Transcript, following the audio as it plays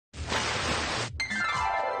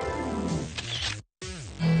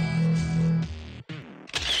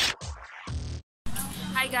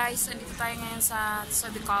guys, andito tayo ngayon sa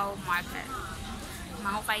Bukhao market.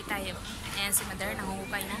 Mahukay tayo. Ayan si Mother,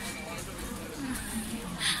 nangungukay na.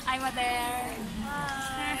 Hi Mother!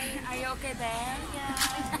 Hi! Are you okay there? Yeah.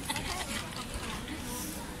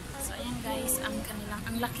 So ayan guys,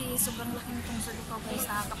 ang laki, sobrang laki nitong sa Bukhao guys.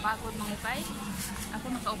 Nakakapagod mangukay.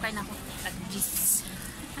 Ako nakaukay na ako. Tag-gis.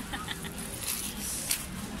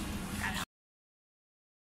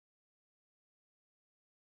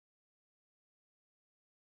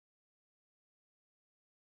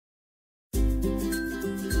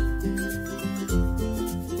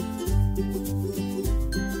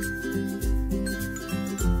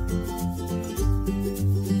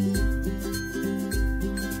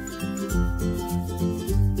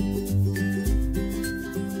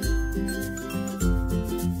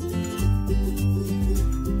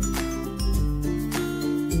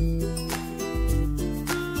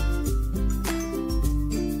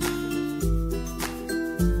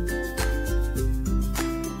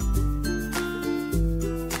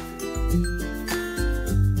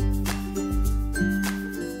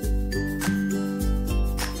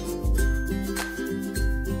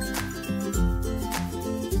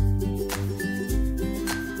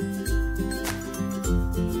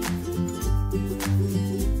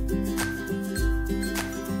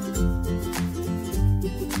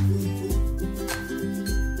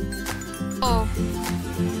 Oh.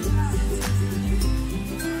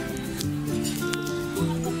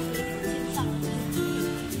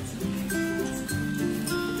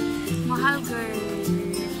 Mahal girls.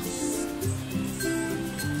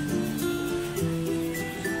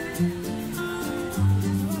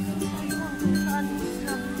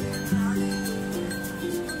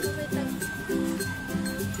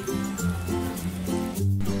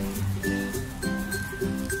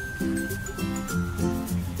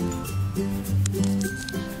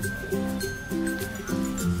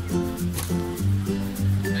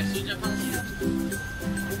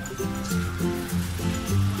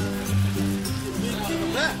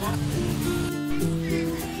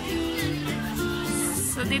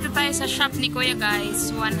 So dito tayo sa shop ni Kuya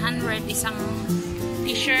guys. 100 isang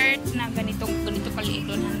t-shirt na ganito kaliit,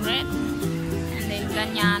 100. And then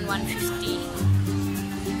ganyan 150.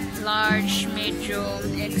 Large, medium,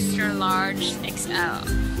 extra large, XL.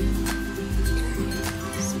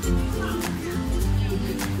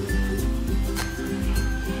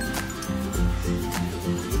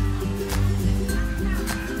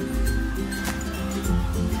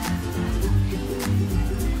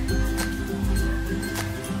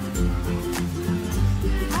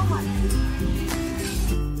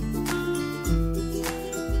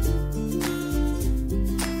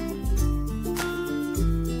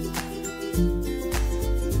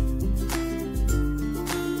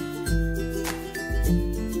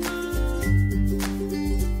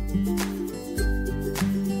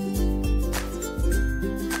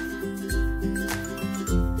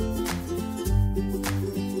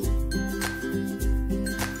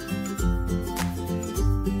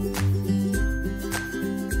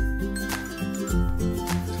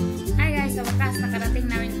 Nakarating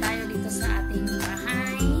na rin tayo dito sa ating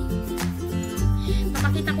bahay.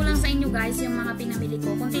 Papakita ko lang sa inyo guys yung mga pinamili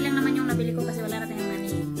ko. Konti lang naman yung nabili ko kasi wala natin yung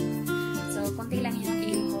money. So, konti lang yung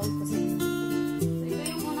i-hold ko sa inyo. So, ito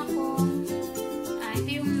yung una ko. Ito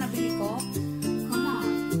yung nabili ko. Come on.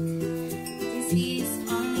 This is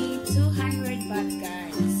only 200 baht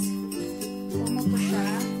guys. Kumo ko siya.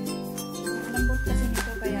 Lambot kasi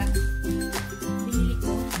nito kaya binili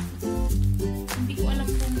ko. Hindi ko alam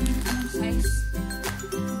kung anong size.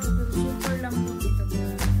 Super lambot ito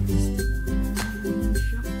guys.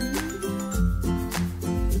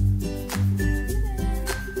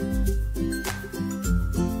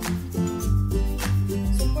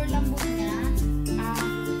 Super lambot niya.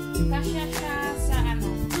 Kasya siya sa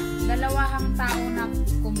dalawahang tao na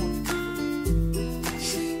kumot.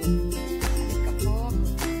 Halika po.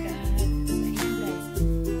 Ayan guys.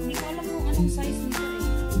 Hindi ko alam kung anong size nito eh.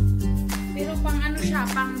 Pero pang siya,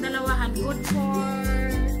 pang dalawahan. Good for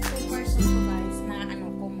 2 person ko guys na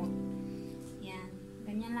kumot. Yan.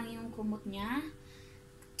 Ganyan lang yung kumot niya.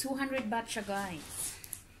 200 baht siya guys.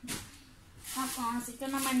 Tapos, ito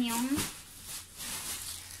naman yung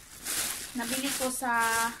nabili ko sa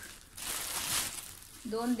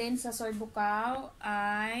doon din sa Bukhao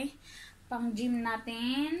ay pang gym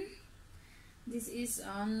natin. This is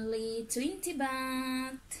only 20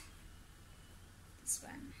 baht. This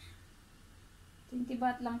one. 20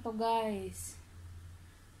 baht lang to guys.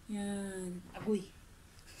 Yan. Agoy.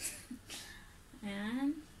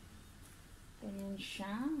 Ayan. Ganyan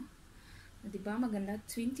siya. Diba maganda?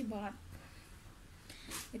 20 baht.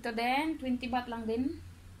 Ito din. 20 baht lang din.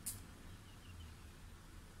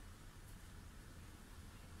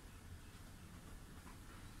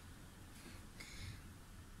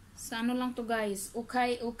 Sa ano lang to guys,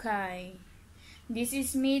 ukay-ukay. This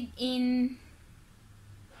is made in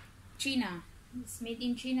China. It's made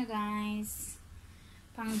in China guys.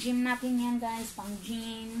 Pang gym natin yan guys, pang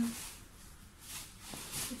gym.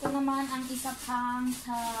 Ito naman ang isa pang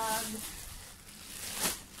tag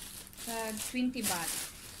 20 baht.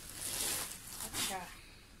 At siya.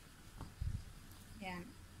 Yan.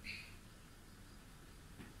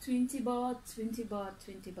 20 baht, 20 baht,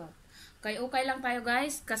 20 baht. Okay, okay lang tayo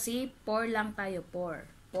guys kasi 4 lang tayo,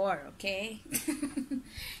 4, okay?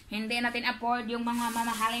 Hindi natin afford yung mga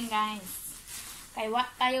mamahalin guys. Kaya wak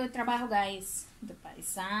tayo trabaho guys. Ito pa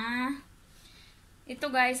isa. Ito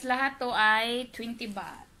guys, lahat to ay 20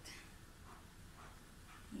 baht.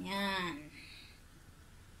 Yan.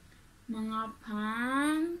 Mga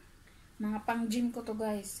pang gym ko to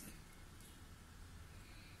guys.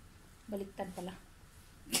 Baliktad pala.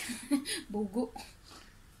 Bugo.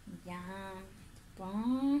 Yan. Diba?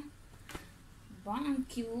 Diba? Ang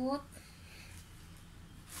cute.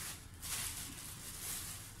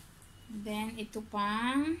 Then, ito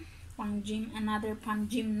pang gym. Another pang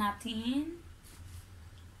gym natin.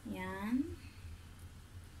 Yan.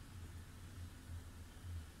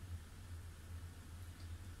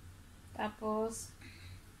 Tapos,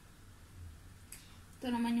 ito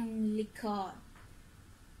naman yung likod.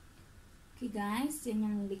 Okay guys, yan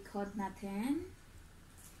yung likod natin.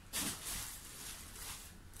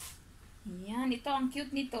 Yan, ito ang cute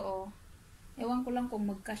nito oh. Ewan ko lang kung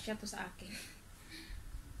magkasya to sa akin.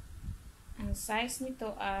 Ang size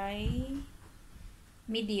nito ay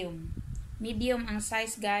medium. Medium ang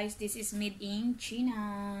size guys. This is made in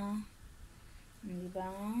China. Diba?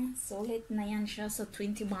 Solid na yan siya. So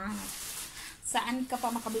 20 baht. Saan ka pa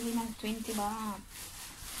makabili ng 20 baht?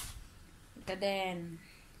 Ito din.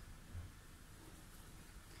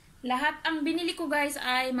 Lahat ang binili ko guys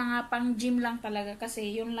ay mga pang gym lang talaga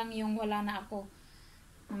kasi yun lang yung wala na ako.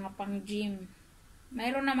 Mga pang gym.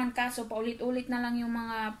 Mayroon naman kaso paulit-ulit na lang yung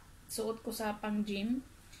mga suot ko sa pang gym.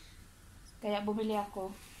 Kaya bumili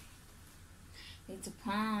ako. Ito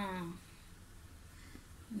pa.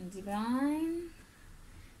 Diba?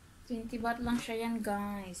 20 baht lang siya yan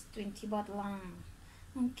guys. 20 baht lang.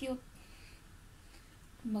 Ang cute.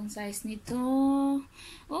 Bang size nito.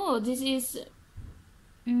 Oh, this is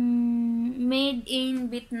made in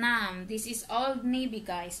Vietnam. This is Old Navy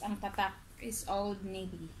guys. Ang tatak is Old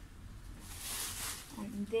Navy.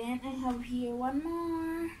 And then I have here one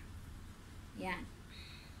more. Yan.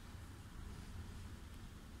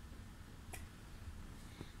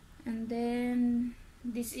 And then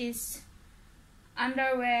this is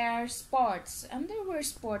underwear sports. Underwear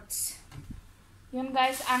sports. Yun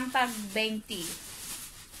guys, ang tag 20.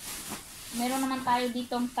 Meron naman tayo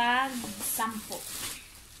ditong tag 10.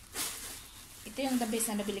 Ito yung the best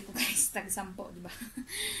na nabili ko guys. Tag 10, diba?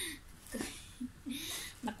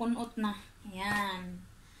 Nakunot na. Ayan.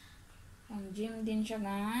 Ang gym din siya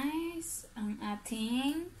guys. Ang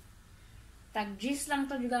ating tag-gis lang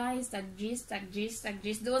to guys. Tag-gis.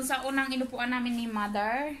 Doon sa unang inupuan namin ni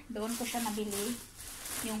mother. Doon ko siya nabili.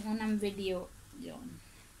 Yung unang video. Yun.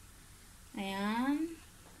 Ayan.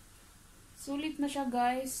 Sulit na siya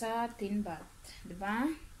guys sa 10 baht. Diba?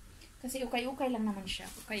 Kasi ukay-ukay lang naman siya.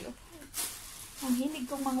 Ukay-ukay. Ang hilig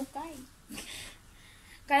kong mangukay.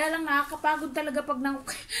 Kaya lang nakakapagod talaga pag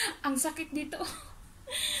nangukay. Ang sakit dito.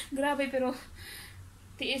 Grabe pero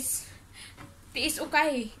tiis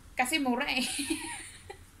ukay. Kasi mura eh.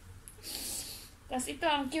 Tapos ito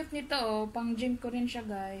ang cute nito oh. Pang gym ko rin siya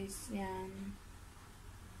guys. Yan.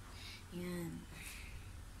 Yan.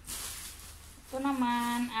 Ito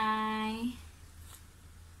naman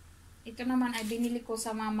ay binili ko sa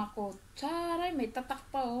mama ko. Taray, may tatak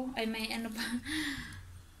pa oh. Ay may ano pa.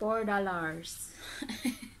 $4.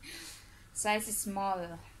 Size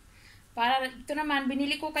small. Para ito naman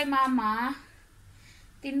binili ko kay mama.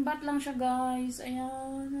 10 baht lang siya guys.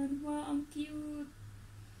 Ayan, ano ba? Ang cute.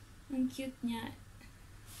 Ang cute niya.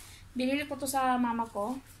 Binili ko to sa mama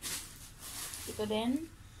ko. Ito din.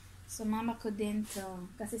 Sa mama ko din to.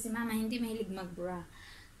 Kasi si mama hindi mahilig mag-bra.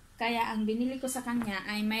 Kaya ang binili ko sa kanya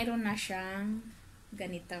ay mayroon na siyang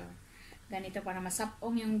ganito. Ganito para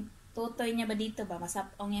masapong yung totoy niya ba dito ba?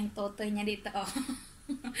 Masapong yung totoy niya dito. Oh.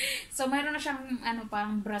 So mayroon na siyang ano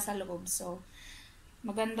pang bra sa loob. So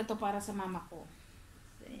maganda to para sa mama ko.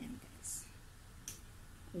 So ayan guys.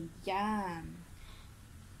 Ayan.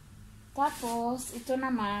 Tapos ito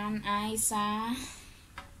naman ay sa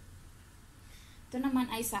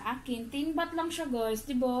akin. 10 baht lang siya guys.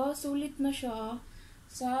 Diba? Sulit na siya.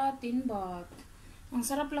 Sa 10 baht. Ang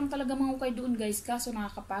sarap lang talaga mangukay doon guys. Kaso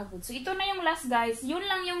nakakapagod. So ito na yung last guys. Yun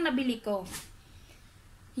lang yung nabili ko.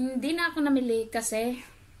 Hindi na ako namili kasi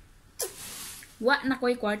wa na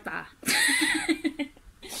ko'y kwarta.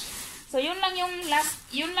 So, yun lang yung last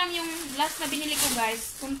na binili ko,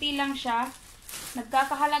 guys. Kunti lang siya.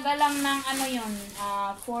 Nagkakahalaga lang ng ano yun,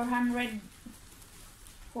 400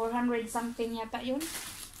 something yata yun.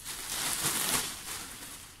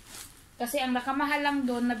 Kasi ang nakamahal lang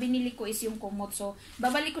doon na binili ko is yung kumot. So,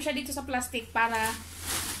 babalik ko siya dito sa plastic para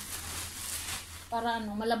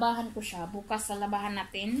ano, malabahan ko siya. Bukas sa labahan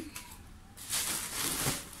natin.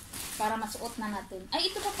 Para masuot na natin.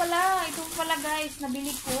 Ay, ito pa pala guys.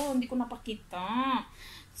 Nabili ko. Hindi ko napakita.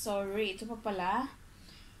 Sorry. Ito pa pala.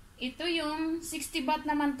 Ito yung 60 baht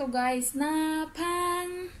naman to guys. Na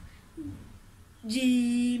pang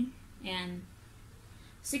gym. Ayan.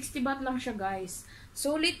 60 baht lang siya guys.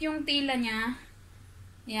 Sulit yung tila niya.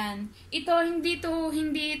 Yan. Ito, hindi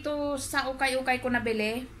ito sa ukay-ukay ko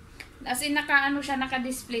nabili. As in, naka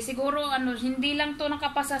display. Siguro, hindi lang to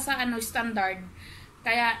nakapasa sa, standard.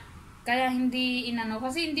 Kaya hindi,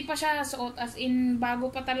 kasi hindi pa siya suot. As in, bago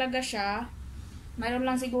pa talaga siya. Mayroon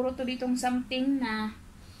lang siguro to ditong something na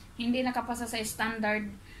hindi nakapasa sa standard.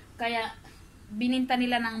 Kaya, bininta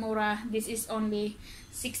nila ng mura. This is only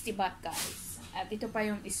 60 baht, guys. At ito pa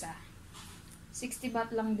yung isa. 60 baht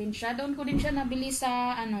lang din siya. Doon ko din siya nabili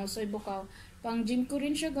sa Bukhao. Pang gym ko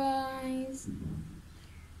rin siya, guys.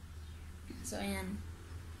 So ayan.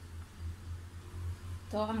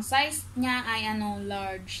 So ang size niya ay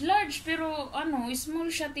large. Large pero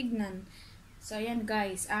small siya tignan. So ayan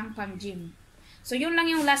guys, ang pang gym. So yun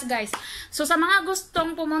lang yung last guys. So sa mga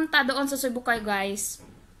gustong pumunta doon sa Bukhao guys,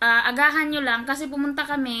 agahan nyo lang kasi pumunta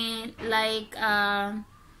kami like 8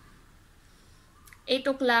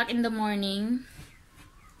 o'clock in the morning.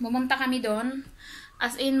 Pumunta kami doon.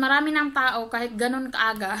 As in, marami ng tao kahit ganun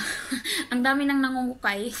kaaga. Ang dami nang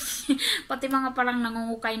nangungukay. Pati mga parang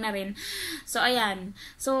nangungukay na rin. So, ayan.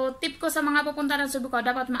 So, tip ko sa mga pupunta ng Bukhao,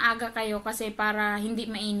 dapat maaga kayo kasi para hindi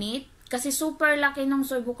mainit. Kasi super laki ng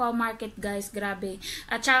Bukhao market guys. Grabe.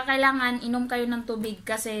 At saka kailangan inom kayo ng tubig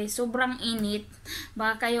kasi sobrang init.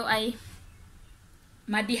 Baka kayo ay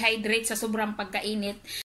ma-dehydrate sa sobrang pagkainit.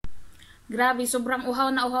 Grabe, sobrang uhaw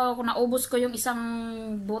na uhaw ako. Naubos ko yung isang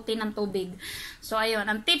bote ng tubig. So, ayun.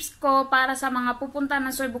 Ang tips ko para sa mga pupunta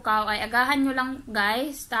ng Bukhao ay agahan nyo lang,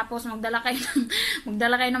 guys. Tapos, magdala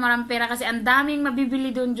kayo ng maraming pera kasi ang daming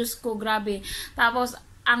mabibili doon. Diyos ko, grabe. Tapos,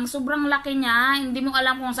 ang sobrang laki niya. Hindi mo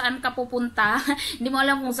alam kung saan ka pupunta. Hindi mo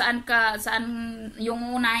alam kung saan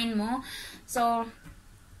yung unahin mo. So,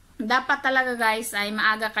 dapat talaga guys ay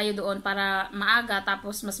maaga kayo doon para maaga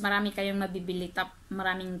tapos mas marami kayong mabibili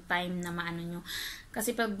maraming time na maano nyo.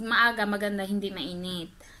 Kasi pag maaga maganda hindi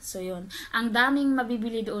mainit. So yun. Ang daming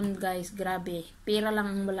mabibili doon guys. Grabe. Pera lang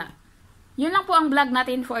ang wala. Yun lang po ang vlog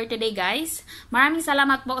natin for today guys. Maraming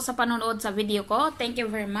salamat po sa panonood sa video ko. Thank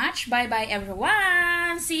you very much. Bye bye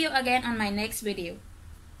everyone. See you again on my next video.